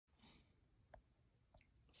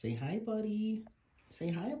Say hi, buddy. Say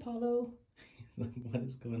hi, Apollo. What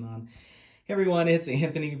is going on? Hey everyone, it's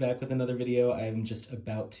Anthony back with another video. I'm just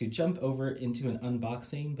about to jump over into an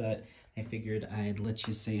unboxing, but I figured I'd let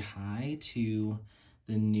you say hi to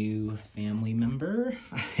the new family member.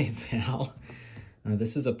 Hi, pal.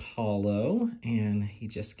 This is Apollo, and he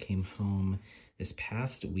just came home this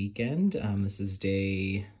past weekend. This is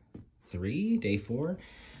day 4.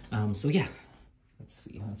 So yeah, let's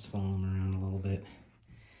see, let's follow him around a little bit.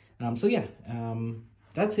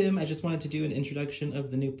 That's him. I just wanted to do an introduction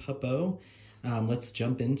of the new puppo. Let's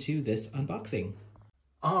jump into this unboxing.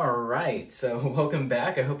 All right, so welcome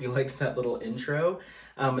back. I hope you liked that little intro.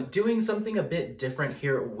 Doing something a bit different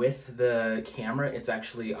here with the camera. It's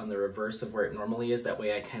actually on the reverse of where it normally is. That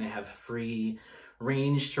way I kind of have free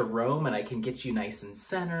range to roam and I can get you nice and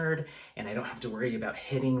centered, and I don't have to worry about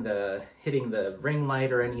hitting the ring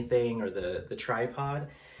light or anything, or the tripod.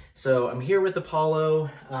 So I'm here with Apollo.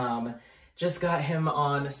 Just got him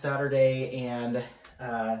on Saturday, and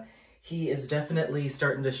he is definitely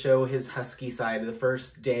starting to show his husky side. The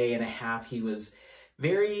first day and a half, he was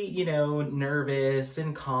very, nervous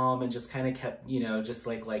and calm, and just kind of kept, just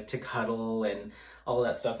like to cuddle and all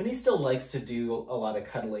that stuff. And he still likes to do a lot of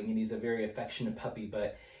cuddling, and he's a very affectionate puppy,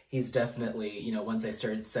 but he's definitely, once I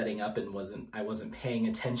started setting up and I wasn't paying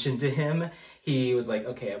attention to him, he was like,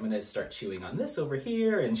 okay, I'm gonna start chewing on this over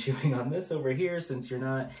here and chewing on this over here since you're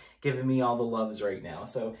not giving me all the loves right now.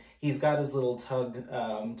 So he's got his little tug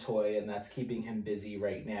toy, and that's keeping him busy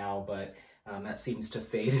right now, but that seems to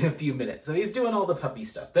fade in a few minutes. So he's doing all the puppy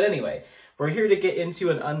stuff. But anyway, we're here to get into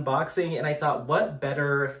an unboxing, and I thought, what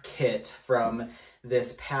better kit from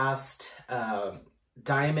this past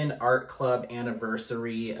Diamond Art Club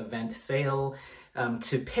anniversary event sale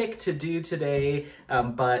to pick to do today,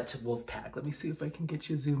 but Wolfpack. Let me see if I can get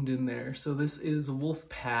you zoomed in there. So this is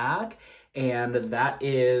Wolfpack, and that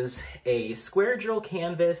is a square drill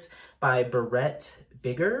canvas by Barrett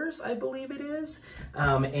Biggers, I believe it is.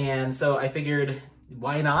 And so I figured,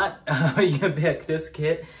 why not you pick this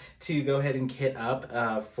kit to go ahead and kit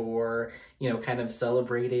up for, kind of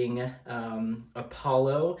celebrating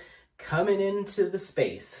Apollo coming into the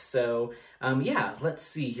space. So yeah, let's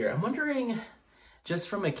see here. I'm wondering, just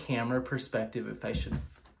from a camera perspective, if I should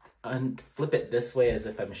flip it this way as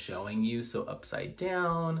if I'm showing you, so upside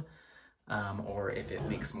down, or if it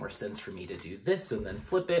makes more sense for me to do this and then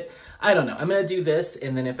flip it. I don't know. I'm gonna do this,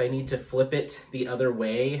 and then if I need to flip it the other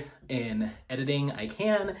way in editing, I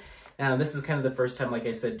can. This is kind of the first time, like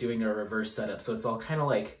I said, doing a reverse setup, so it's all kind of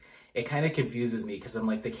like, it kind of confuses me because I'm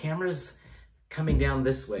like, the camera's coming down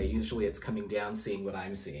this way. Usually it's coming down, seeing what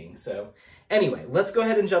I'm seeing. So anyway, let's go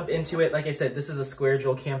ahead and jump into it. Like I said, this is a square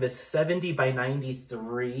drill canvas, 70 by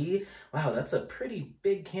 93. Wow, that's a pretty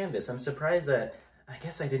big canvas. I'm surprised that, I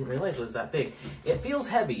guess I didn't realize it was that big. It feels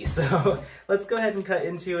heavy, so let's go ahead and cut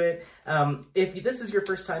into it. If this is your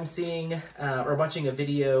first time seeing or watching a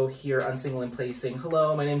video here on Single and Placing,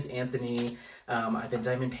 hello, my name's Anthony. I've been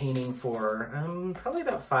diamond painting for probably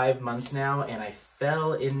about 5 months now, and I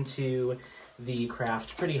fell into the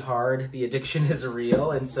craft pretty hard. The addiction is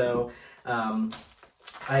real, and so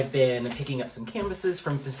I've been picking up some canvases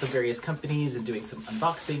from some various companies and doing some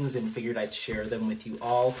unboxings, and figured I'd share them with you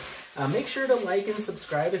all. Make sure to like and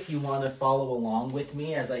subscribe if you want to follow along with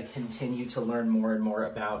me as I continue to learn more and more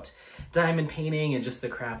about diamond painting and just the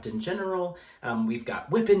craft in general. We've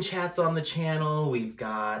got whip and chats on the channel. We've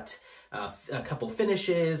got a couple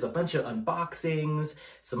finishes, a bunch of unboxings,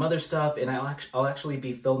 some other stuff, and I'll actually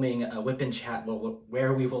be filming a whip and chat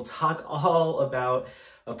where we will talk all about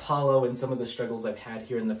Apollo and some of the struggles I've had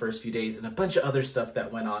here in the first few days, and a bunch of other stuff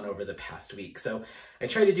that went on over the past week. So I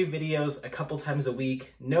try to do videos a couple times a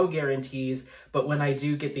week, no guarantees, but when I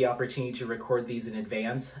do get the opportunity to record these in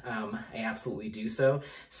advance, I absolutely do so.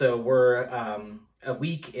 So we're a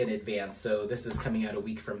week in advance, so this is coming out a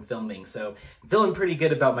week from filming. So I'm feeling pretty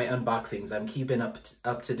good about my unboxings. I'm keeping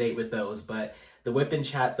up to date with those, but the whip and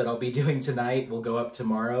chat that I'll be doing tonight will go up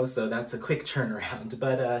tomorrow, so that's a quick turnaround.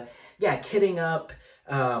 But yeah, kitting up,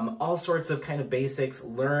 all sorts of kind of basics.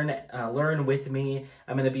 Learn with me.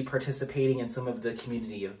 I'm going to be participating in some of the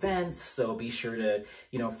community events, so be sure to,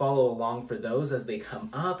 follow along for those as they come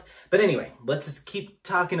up. But anyway, let's just keep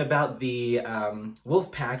talking about the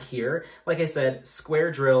Wolfpack here. Like I said,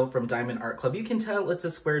 square drill from Diamond Art Club. You can tell it's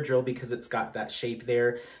a square drill because it's got that shape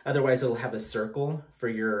there. Otherwise, it'll have a circle for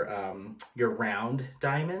your round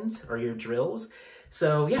diamonds or your drills.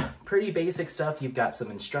 So yeah, pretty basic stuff. You've got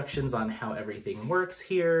some instructions on how everything works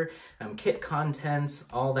here, kit contents,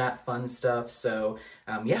 all that fun stuff. So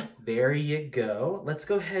yeah, there you go. Let's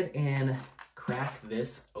go ahead and crack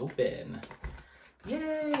this open.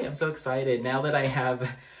 Yay, I'm so excited. Now that I have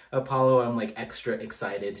Apollo, I'm like extra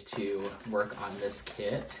excited to work on this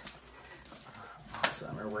kit.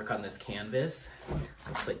 Awesome, or work on this canvas.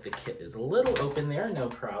 Looks like the kit is a little open there, no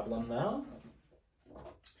problem though.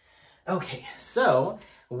 Okay, so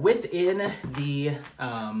within the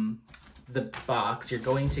box, you're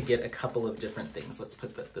going to get a couple of different things. Let's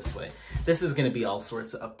put that this way. This is going to be all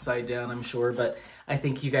sorts of upside down, I'm sure, but I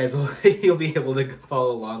think you guys will you'll be able to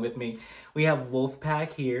follow along with me. We have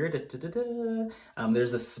Wolfpack here.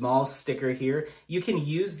 There's a small sticker here. You can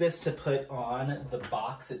use this to put on the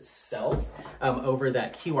box itself. Over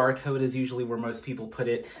that QR code is usually where most people put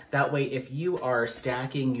it. That way, if you are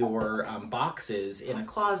stacking your boxes in a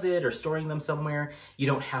closet or storing them somewhere, you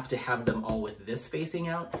don't have to have them all with this facing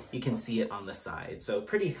out. You can see it on the side. So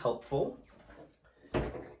pretty helpful.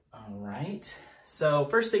 All right. So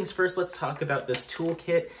first things first, let's talk about this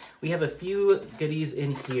toolkit. We have a few goodies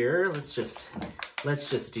in here. Let's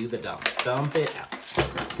just do the dump. Dump it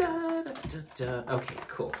out. Okay,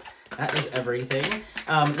 cool. That is everything.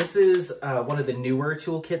 This is one of the newer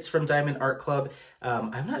toolkits from Diamond Art Club.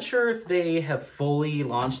 I'm not sure if they have fully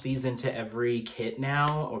launched these into every kit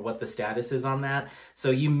now or what the status is on that.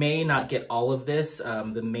 So you may not get all of this.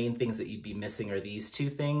 The main things that you'd be missing are these two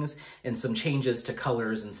things and some changes to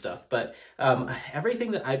colors and stuff. But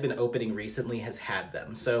everything that I've been opening recently has had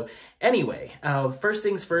them. So anyway, first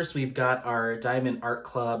things first, we've got our Diamond Art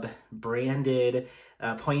Club branded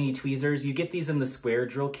pointy tweezers. You get these in the square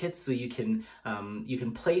drill kits, so you can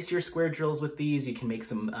place your square drills with these. You can make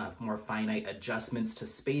some more finite adjustments to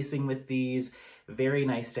spacing with these. Very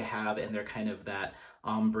nice to have, and they're kind of that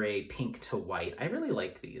ombre pink to white. I really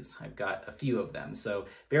like these. I've got a few of them, so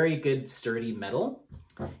very good sturdy metal.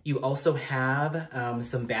 You also have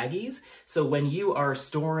some baggies. So when you are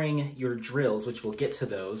storing your drills, which we'll get to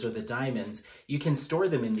those, or the diamonds, you can store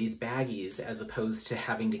them in these baggies as opposed to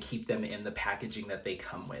having to keep them in the packaging that they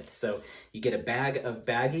come with. So you get a bag of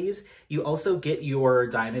baggies. You also get your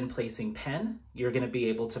diamond placing pen. You're going to be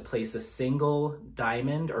able to place a single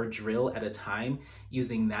diamond or drill at a time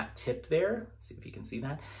using that tip there. See if you can see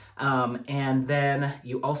that. And then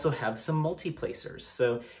you also have some multi-placers.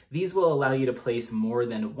 So these will allow you to place more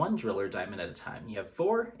than one drill or diamond at a time. You have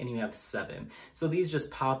 4 and you have 7. So these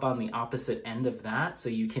just pop on the opposite end of that. So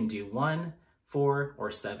you can do 1, 4,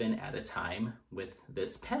 or 7 at a time with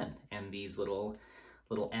this pen and these little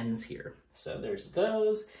ends here. So there's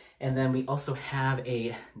those. And then we also have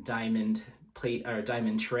a diamond plate or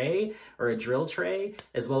diamond tray or a drill tray,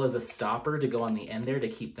 as well as a stopper to go on the end there to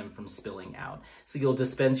keep them from spilling out. So you'll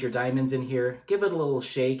dispense your diamonds in here, give it a little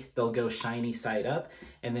shake, they'll go shiny side up,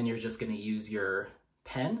 and then you're just going to use your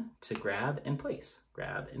pen to grab and place,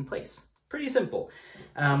 grab and place. Pretty simple.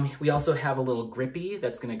 We also have a little grippy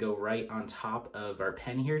that's going to go right on top of our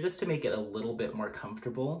pen here just to make it a little bit more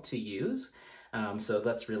comfortable to use. So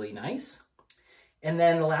that's really nice. And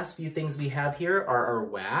then the last few things we have here are our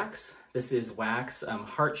wax. This is wax,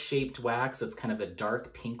 heart-shaped wax. It's kind of a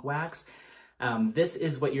dark pink wax. This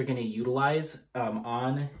is what you're going to utilize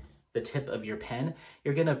on the tip of your pen.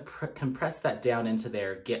 You're going to compress that down into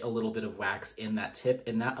there, get a little bit of wax in that tip,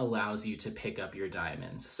 and that allows you to pick up your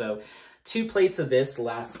diamonds. So 2 plates of this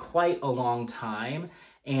last quite a long time.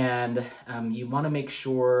 And you want to make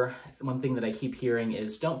sure, one thing that I keep hearing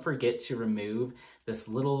is don't forget to remove this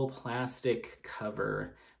little plastic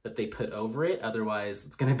cover that they put over it. Otherwise,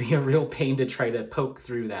 it's going to be a real pain to try to poke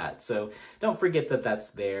through that. So don't forget that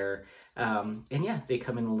that's there. And yeah, they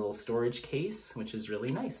come in a little storage case, which is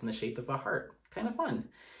really nice in the shape of a heart. Kind of fun.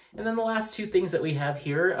 And then the last 2 things that we have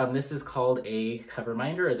here, this is called a cover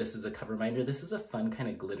minder, or this is a cover minder. This is a fun kind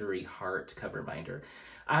of glittery heart cover minder.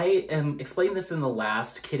 I explained this in the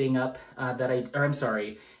last kitting up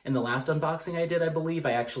in the last unboxing I did, I believe.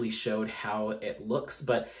 I actually showed how it looks,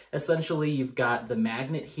 but essentially you've got the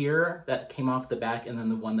magnet here that came off the back and then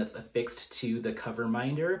the one that's affixed to the cover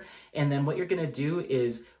minder. And then what you're gonna do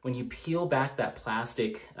is when you peel back that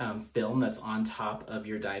plastic film that's on top of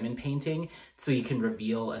your diamond painting, so you can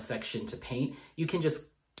reveal a section to paint, you can just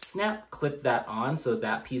snap clip that on so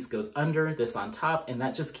that piece goes under, this on top, and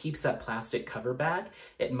that just keeps that plastic cover back.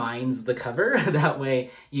 It mines the cover. That way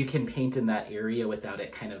you can paint in that area without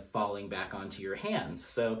it kind of falling back onto your hands.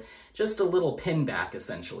 So just a little pin back,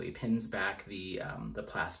 essentially, pins back the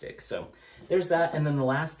plastic. So there's that. And then the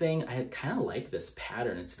last thing, I kind of like this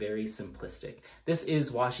pattern. It's very simplistic. This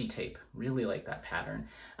is washi tape. Really like that pattern.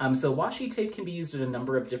 So washi tape can be used in a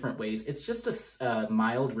number of different ways. It's just a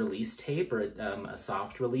mild release tape, or a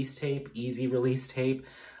soft release tape, easy release tape,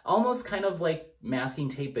 almost kind of like masking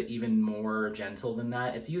tape, but even more gentle than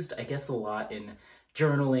that. It's used, I guess, a lot in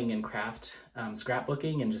journaling and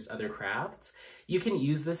scrapbooking and just other crafts. You can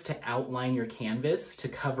use this to outline your canvas to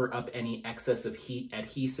cover up any excess of heat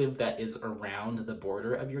adhesive that is around the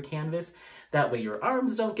border of your canvas. That way your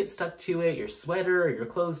arms don't get stuck to it, your sweater or your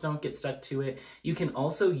clothes don't get stuck to it. You can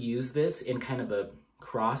also use this in kind of a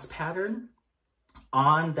cross pattern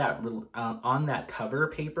on that cover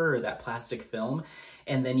paper or that plastic film,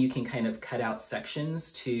 and then you can kind of cut out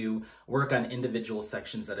sections to work on individual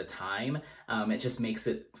sections at a time. It just makes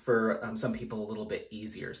it for some people a little bit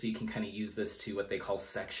easier. So you can kind of use this to what they call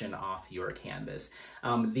section off your canvas.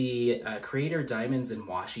 The creator Diamonds and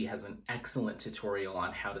Washi has an excellent tutorial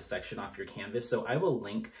on how to section off your canvas. So I will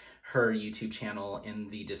link her YouTube channel in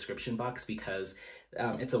the description box because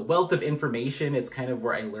it's a wealth of information. It's kind of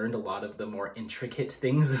where I learned a lot of the more intricate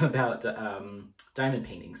things about diamond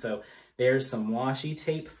painting. So there's some washi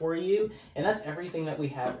tape for you, and that's everything that we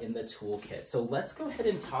have in the toolkit. So let's go ahead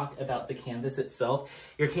and talk about the canvas itself.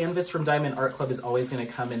 Your canvas from Diamond Art Club is always going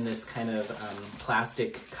to come in this kind of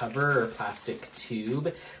plastic cover or plastic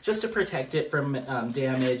tube, just to protect it from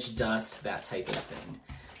damage, dust, that type of thing.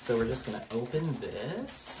 So we're just going to open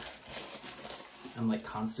this. I'm like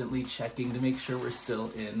constantly checking to make sure we're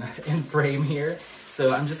still in frame here.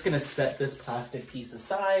 So I'm just gonna set this plastic piece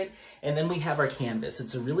aside, and then we have our canvas.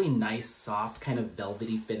 It's a really nice, soft, kind of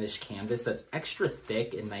velvety finish canvas that's extra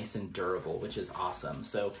thick and nice and durable, which is awesome.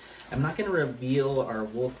 So I'm not gonna reveal our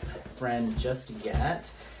wolf friend just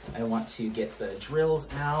yet. I want to get the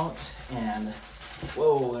drills out, and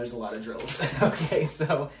whoa, there's a lot of drills. Okay,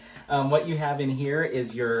 so what you have in here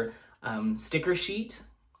is your sticker sheet.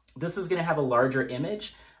 This is going to have a larger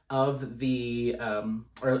image of the,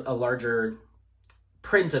 or a larger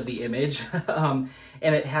print of the image, and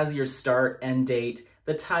it has your start, end date,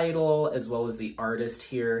 the title, as well as the artist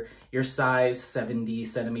here, your size, 70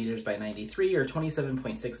 centimeters by 93, or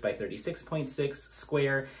 27.6 by 36.6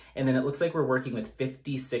 square, and then it looks like we're working with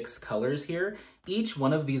 56 colors here. Each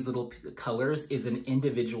one of these little colors is an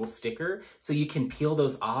individual sticker, so you can peel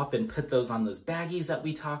those off and put those on those baggies that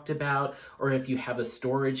we talked about, or if you have a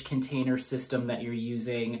storage container system that you're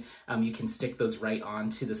using, you can stick those right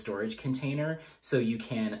onto the storage container so you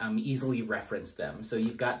can easily reference them. So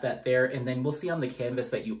you've got that there, and then we'll see on the canvas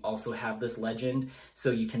that you also have this legend, so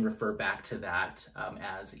you can refer back to that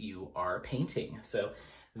as you are painting. So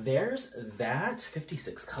there's that,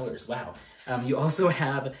 56 colors, wow. You also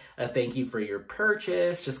have a thank you for your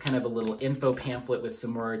purchase, just kind of a little info pamphlet with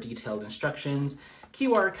some more detailed instructions,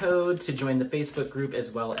 QR code to join the Facebook group,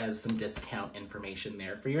 as well as some discount information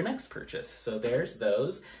there for your next purchase. So there's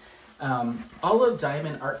those. All of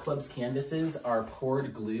Diamond Art Club's canvases are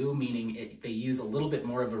poured glue, meaning they use a little bit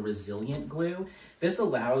more of a resilient glue. This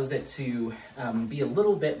allows it to be a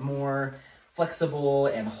little bit more flexible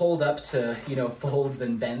and hold up to, you know, folds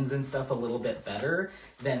and bends and stuff a little bit better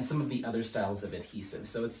than some of the other styles of adhesive.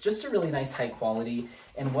 So it's just a really nice high quality.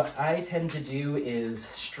 And what I tend to do is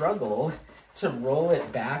struggle to roll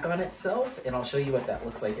it back on itself, and I'll show you what that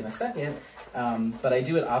looks like in a second. But I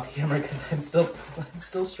do it off camera because I'm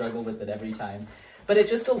still struggle with it every time. But it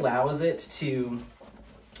just allows it to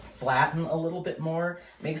flatten a little bit more,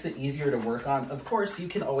 makes it easier to work on. Of course, you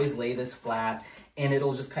can always lay this flat and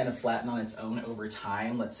it'll just kind of flatten on its own over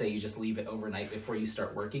time. Let's say you just leave it overnight before you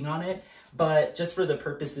start working on it. But just for the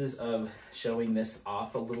purposes of showing this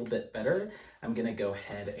off a little bit better, I'm gonna go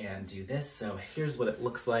ahead and do this. So here's what it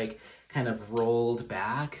looks like, kind of rolled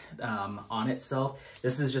back on itself.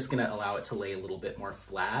 This is just gonna allow it to lay a little bit more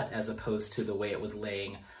flat as opposed to the way it was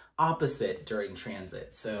laying opposite during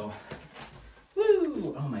transit. So,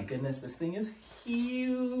 woo, oh my goodness, this thing is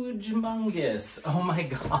huge-mongous. Oh my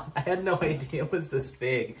God, I had no idea it was this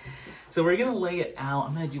big. So we're gonna lay it out.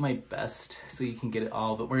 I'm gonna do my best so you can get it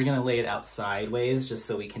all, but we're gonna lay it out sideways just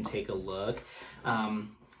so we can take a look.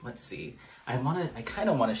 Let's see. I kind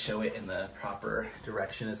of want to show it in the proper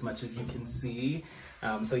direction as much as you can see.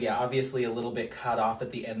 So yeah, obviously a little bit cut off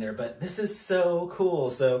at the end there, but this is so cool.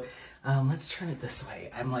 So let's turn it this way.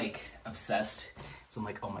 I'm like obsessed. So I'm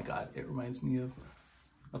like, oh my God, it reminds me of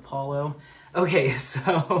Apollo. Okay,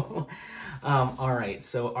 so, all right,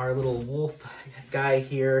 so our little wolf guy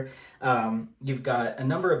here, you've got a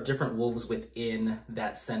number of different wolves within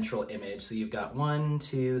that central image. So you've got 1,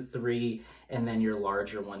 2, 3, and then your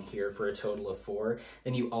larger one here for a total of 4.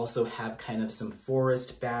 Then you also have kind of some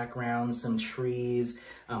forest background, some trees,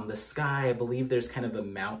 the sky. I believe there's kind of a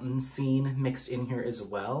mountain scene mixed in here as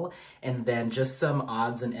well. And then just some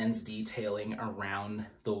odds and ends detailing around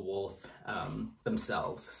the wolf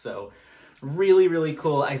themselves. So really, really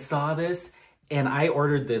cool. I saw this and I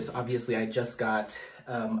ordered this. Obviously, I just got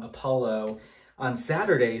Apollo on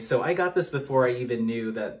Saturday. So I got this before I even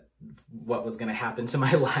knew that what was going to happen to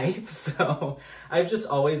my life. So I've just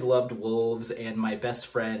always loved wolves, and my best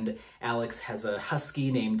friend Alex has a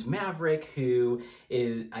husky named Maverick who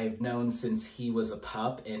I've known since he was a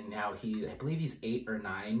pup, and now I believe he's 8 or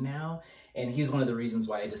 9 now, and he's one of the reasons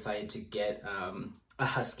why I decided to get a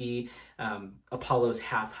husky. Apollo's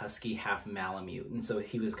half husky, half Malamute, and so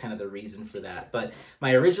he was kind of the reason for that. But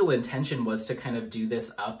my original intention was to kind of do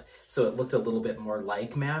this up so it looked a little bit more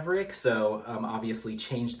like Maverick. So obviously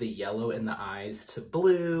change the yellow in the eyes to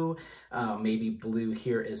blue, maybe blue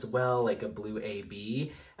here as well, like a blue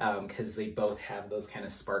AB, because they both have those kind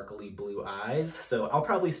of sparkly blue eyes. So I'll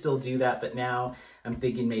probably still do that, but now I'm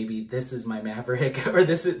thinking maybe this is my Maverick, or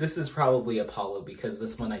this is probably Apollo, because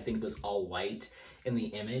this one I think was all white in the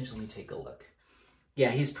image. Let me take a look.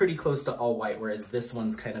 Yeah, he's pretty close to all white, whereas this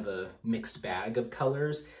one's kind of a mixed bag of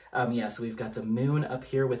colors. Yeah, so we've got the moon up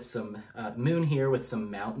here with some moon here with some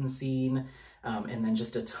mountain scene, and then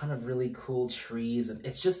just a ton of really cool trees, and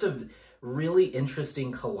it's just a really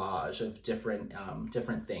interesting collage of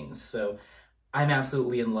different things. So I'm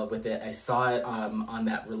absolutely in love with it. I saw it on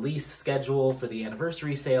that release schedule for the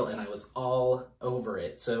anniversary sale, and I was all over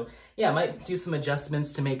it. So yeah, I might do some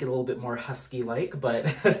adjustments to make it a little bit more husky-like, but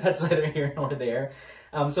that's neither here nor there.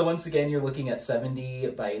 So once again, you're looking at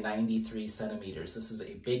 70 by 93 centimeters. This is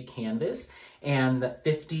a big canvas and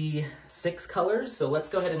 56 colors. So let's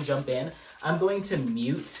go ahead and jump in. I'm going to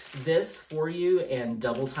mute this for you and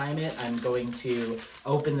double time it. I'm going to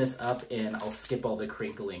open this up and I'll skip all the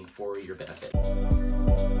crinkling for your benefit.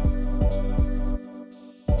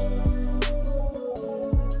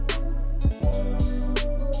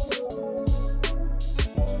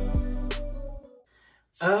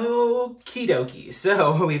 Okie dokie,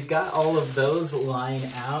 so we've got all of those lying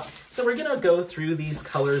out. So we're gonna go through these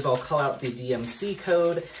colors. I'll call out the DMC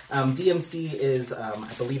code. DMC is,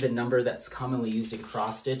 I believe, a number that's commonly used in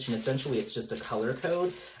cross stitch, and essentially it's just a color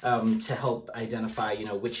code to help identify, you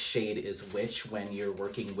know, which shade is which when you're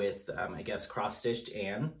working with, I guess, cross stitched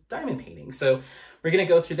and diamond painting. So we're gonna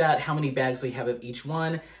go through that, how many bags we have of each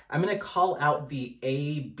one. I'm gonna call out the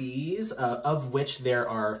ABs, of which there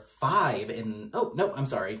are 5 in, oh, no, I'm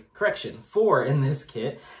sorry, correction, 4 in this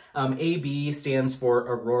kit. AB stands for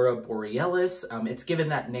Aurora Borealis. It's given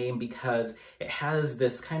that name because it has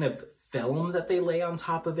this kind of film that they lay on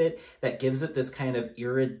top of it that gives it this kind of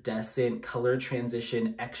iridescent color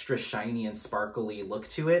transition, extra shiny and sparkly look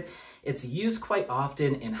to it. It's used quite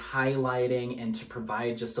often in highlighting and to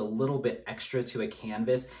provide just a little bit extra to a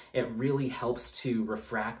canvas. It really helps to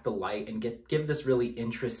refract the light and give this really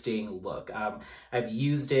interesting look. I've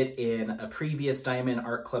used it in a previous Diamond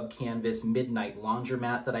Art Club canvas, Midnight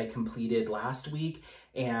Laundromat, that I completed last week,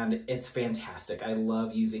 and it's fantastic. I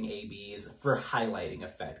love using ABs for highlighting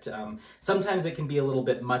effect. Sometimes it can be a little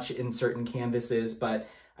bit much in certain canvases, but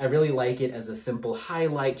I really like it as a simple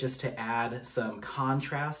highlight just to add some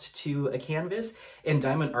contrast to a canvas. And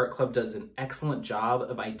Diamond Art Club does an excellent job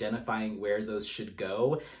of identifying where those should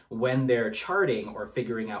go when they're charting or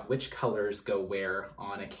figuring out which colors go where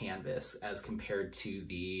on a canvas as compared to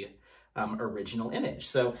the original image.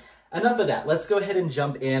 So enough of that. Let's go ahead and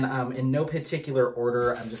jump in no particular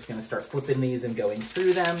order. I'm just going to start flipping these and going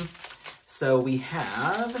through them. So we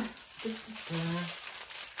have,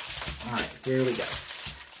 all right, here we go.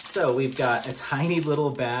 So we've got a tiny little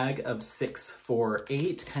bag of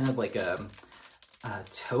 648, kind of like a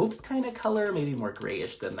taupe kind of color, maybe more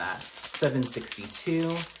grayish than that. 762,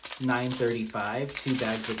 935, 2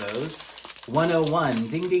 bags of those. 101,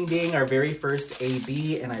 ding, ding, ding, our very first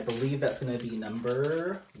AB, and I believe that's going to be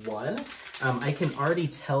number 1. I can already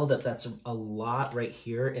tell that that's a lot right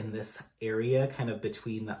here in this area, kind of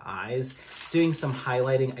between the eyes. Doing some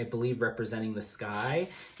highlighting, I believe, representing the sky.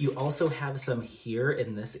 You also have some here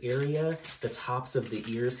in this area, the tops of the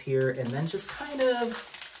ears here, and then just kind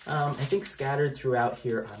of, I think, scattered throughout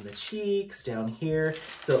here on the cheeks, down here.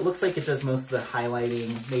 So it looks like it does most of the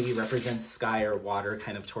highlighting, maybe represents sky or water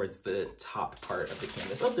kind of towards the top part of the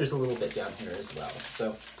canvas. Oh, there's a little bit down here as well.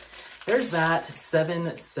 So there's that.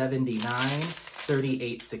 779,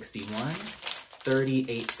 3861,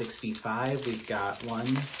 3865. We've got 1,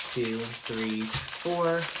 2, 3,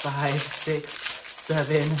 4, 5, 6,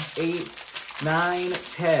 7, 8, 9,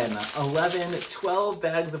 10, 11, 12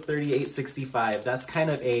 bags of 3865. That's kind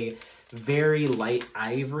of a very light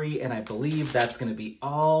ivory, and I believe that's going to be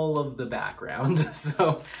all of the background.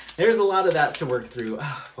 So there's a lot of that to work through.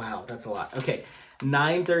 Oh, wow, that's a lot. Okay,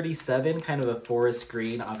 937, kind of a forest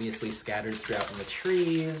green, obviously scattered throughout in the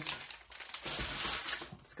trees.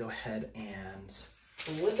 Let's go ahead and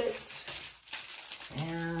flip it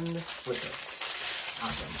and flip it.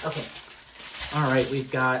 Awesome. Okay. All right, we've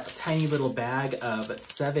got a tiny little bag of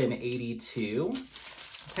 782,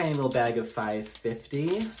 tiny little bag of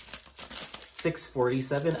 550,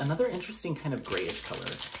 647, another interesting kind of grayish color,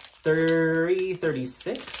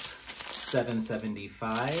 336,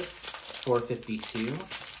 775, 452,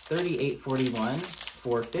 3841,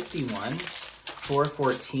 451,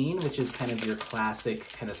 414, which is kind of your classic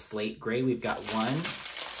kind of slate gray. We've got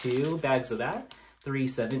 2 bags of that,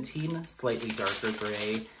 317, slightly darker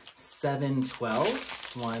gray,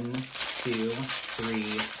 712, 1, 2, 3,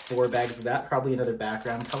 4 bags of that, probably another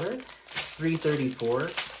background color, 334,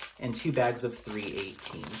 and 2 bags of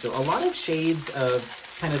 318. So a lot of shades of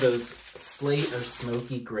kind of those slate or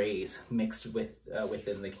smoky grays mixed with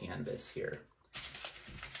within the canvas here.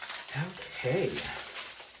 Okay, let's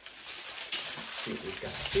see what we've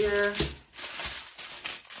got here.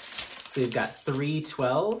 So we've got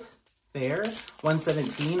 312 there,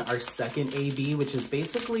 117, our second AB, which is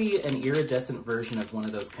basically an iridescent version of one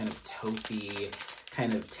of those kind of taupey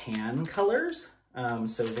kind of tan colors.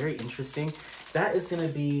 So very interesting. That is going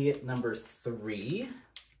to be number 3.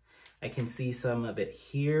 I can see some of it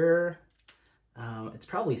here. It's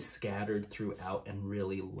probably scattered throughout in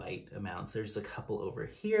really light amounts. There's a couple over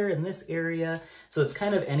here in this area. So it's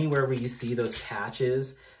kind of anywhere where you see those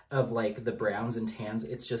patches of like the browns and tans,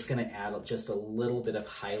 it's just going to add just a little bit of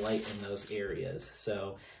highlight in those areas.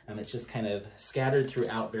 So it's just kind of scattered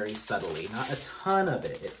throughout very subtly. Not a ton of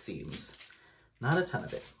it, it seems. Not a ton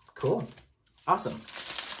of it. Cool. Awesome.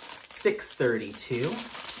 632,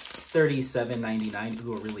 37.99.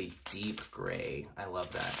 Ooh, a really deep gray. I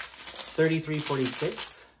love that.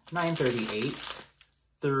 33.46, 938,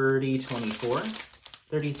 30.24,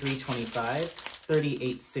 33.25,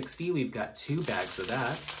 38.60. We've got 2 bags of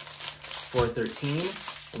that.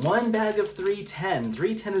 413, 1 bag of 310.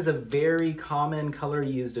 310 is a very common color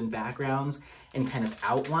used in backgrounds and kind of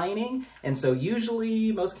outlining. And so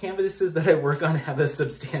usually most canvases that I work on have a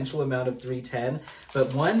substantial amount of 310,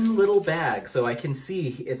 but 1 little bag. So I can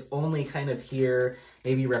see it's only kind of here,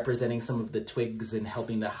 maybe representing some of the twigs and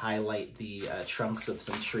helping to highlight the trunks of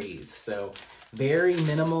some trees. So very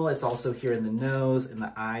minimal. It's also here in the nose and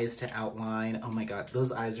the eyes to outline. Oh my God,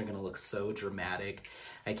 those eyes are gonna look so dramatic.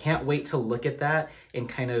 I can't wait to look at that and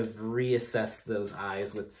kind of reassess those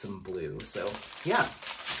eyes with some blue. So yeah,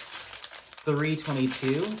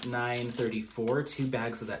 322, 934, 2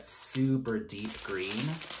 bags of that super deep green.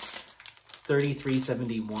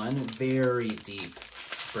 3371, very deep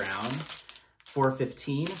brown.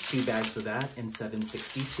 415, 2 bags of that, and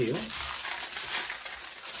 762.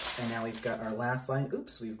 And now we've got our last line.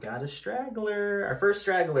 Oops, we've got a straggler, our first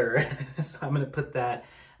straggler. So I'm gonna put that,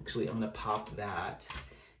 actually I'm gonna pop that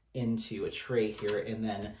into a tray here, and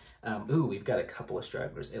then, ooh, we've got a couple of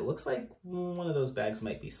stragglers. It looks like one of those bags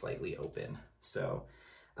might be slightly open. So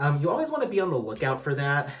you always want to be on the lookout for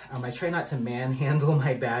that. I try not to manhandle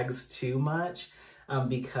my bags too much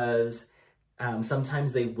because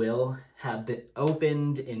sometimes they will have been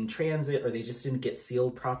opened in transit or they just didn't get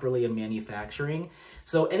sealed properly in manufacturing.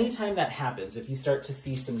 So anytime that happens, if you start to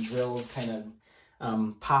see some drills kind of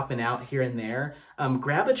popping out here and there,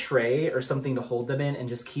 grab a tray or something to hold them in and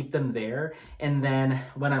just keep them there. And then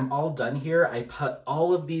when I'm all done here, I put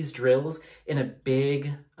all of these drills in a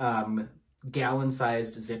big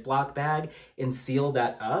gallon-sized Ziploc bag and seal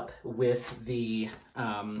that up with the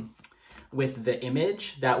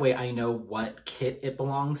image. That way I know what kit it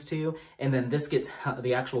belongs to. And then this gets,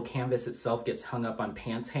 the actual canvas itself gets hung up on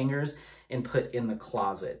pants hangers and put in the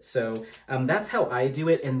closet. So that's how I do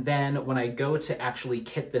it. And then when I go to actually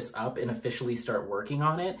kit this up and officially start working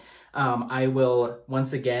on it, I will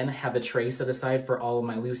once again have a tray set aside for all of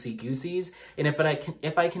my loosey-gooseys. And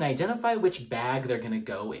if I can identify which bag they're gonna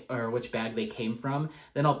go, or which bag they came from,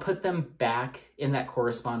 then I'll put them back in that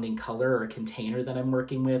corresponding color or container that I'm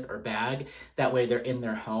working with or bag. That way they're in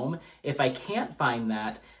their home. If I can't find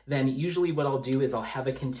that, then usually what I'll do is I'll have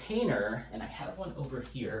a container, and I have one over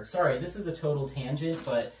here. Sorry, this is a total tangent,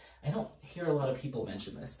 but I don't hear a lot of people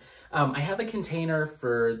mention this. I have a container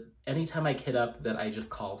for anytime I kit up that I just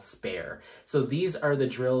call spare. So these are the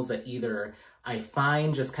drills that either I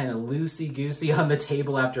find just kind of loosey-goosey on the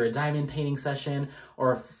table after a diamond painting session,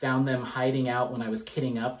 or found them hiding out when I was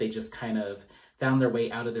kitting up. They just kind of found their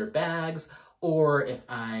way out of their bags. Or if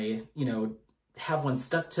I, have one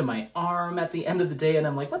stuck to my arm at the end of the day, and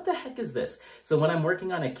I'm like, what the heck is this? So when I'm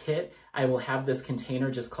working on a kit, I will have this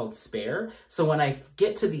container just called spare. So when I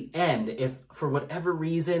get to the end, if for whatever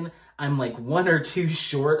reason I'm like 1 or 2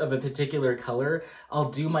 short of a particular color, I'll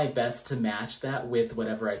do my best to match that with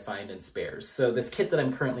whatever I find in spares. So this kit that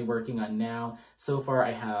I'm currently working on now, so far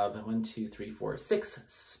I have 1, 2, 3, 4, 6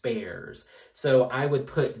 spares. So I would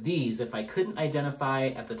put these, if I couldn't identify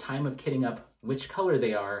at the time of kitting up which color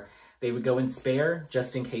they are, they would go in spare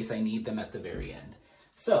just in case I need them at the very end.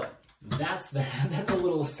 So that's that. That's a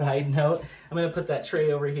little side note. I'm gonna put that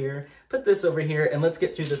tray over here, put this over here, and let's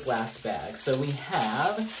get through this last bag. So we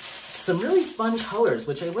have some really fun colors,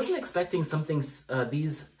 which I wasn't expecting something,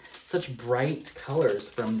 these such bright colors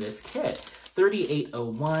from this kit.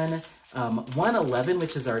 3801, 111,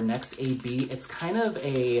 which is our next AB. It's kind of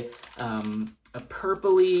a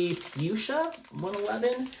purpley fuchsia,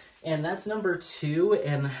 111, and that's number 2.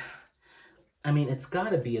 And I mean, it's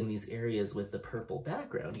gotta be in these areas with the purple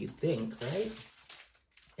background, you'd think, right?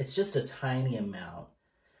 It's just a tiny amount.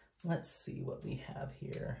 Let's see what we have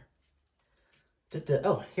here.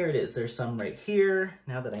 Oh, here it is. There's some right here.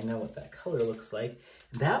 Now that I know what that color looks like,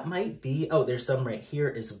 that might be, oh, there's some right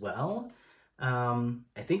here as well. I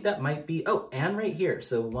think that might be, oh, and right here.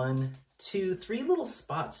 So 1, 2, 3 little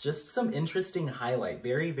spots, just some interesting highlight.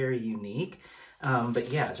 Very, very unique.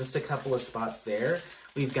 But yeah, just a couple of spots there.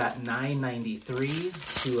 We've got 993,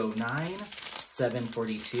 209,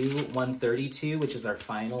 742, 132, which is our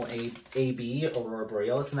final AB, Aurora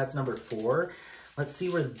Borealis, and that's number 4. Let's see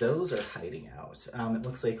where those are hiding out. It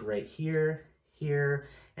looks like right here, here,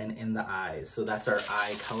 and in the eyes. So that's our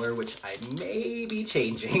eye color, which I may be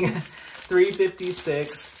changing.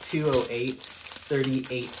 356, 208,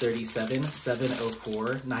 3837, 704,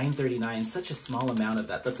 939, such a small amount of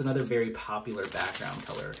that. That's another very popular background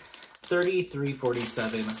color.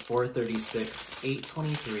 3347, 436,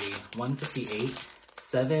 823, 158,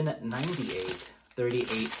 798,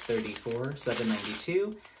 3834,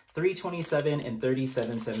 792, 327, and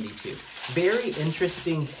 3772. Very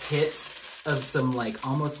interesting hits of some like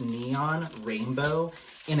almost neon rainbow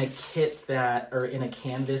in a kit that, or in a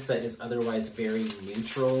canvas that is otherwise very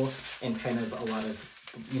neutral and kind of a lot of,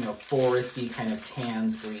 you know, foresty kind of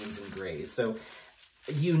tans, greens, and grays. So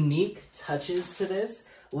unique touches to this.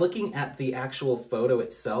 Looking at the actual photo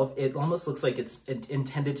itself, it almost looks like it's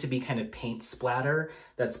intended to be kind of paint splatter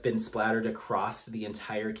that's been splattered across the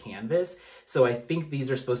entire canvas. So I think these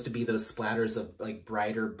are supposed to be those splatters of like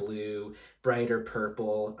brighter blue, brighter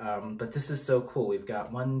purple. But this is so cool. We've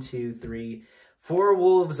got 1, 2, 3, 4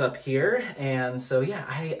 wolves up here. And so yeah,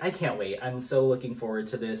 I can't wait. I'm so looking forward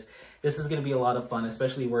to this. This is gonna be a lot of fun,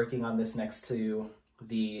 especially working on this next to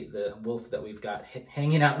the wolf that we've got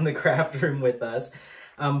hanging out in the craft room with us.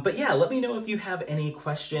 But yeah, let me know if you have any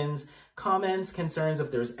questions, comments, concerns,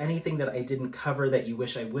 if there's anything that I didn't cover that you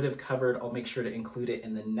wish I would have covered. I'll make sure to include it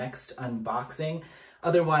in the next unboxing.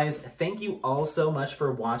 Otherwise, thank you all so much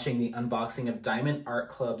for watching the unboxing of Diamond Art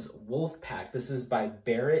Club's Wolf Pack. This is by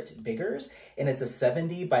Barrett Biggers, and it's a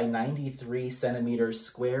 70 by 93 centimeter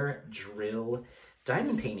square drill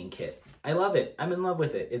diamond painting kit. I love it. I'm in love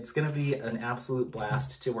with it. It's going to be an absolute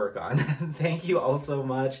blast to work on. Thank you all so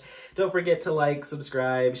much. Don't forget to like,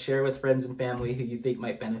 subscribe, share with friends and family who you think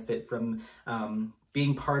might benefit from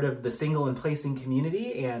being part of the single and placing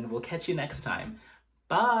community, and we'll catch you next time.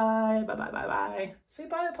 Bye. Bye, bye, bye, bye. Say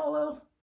bye, Apollo.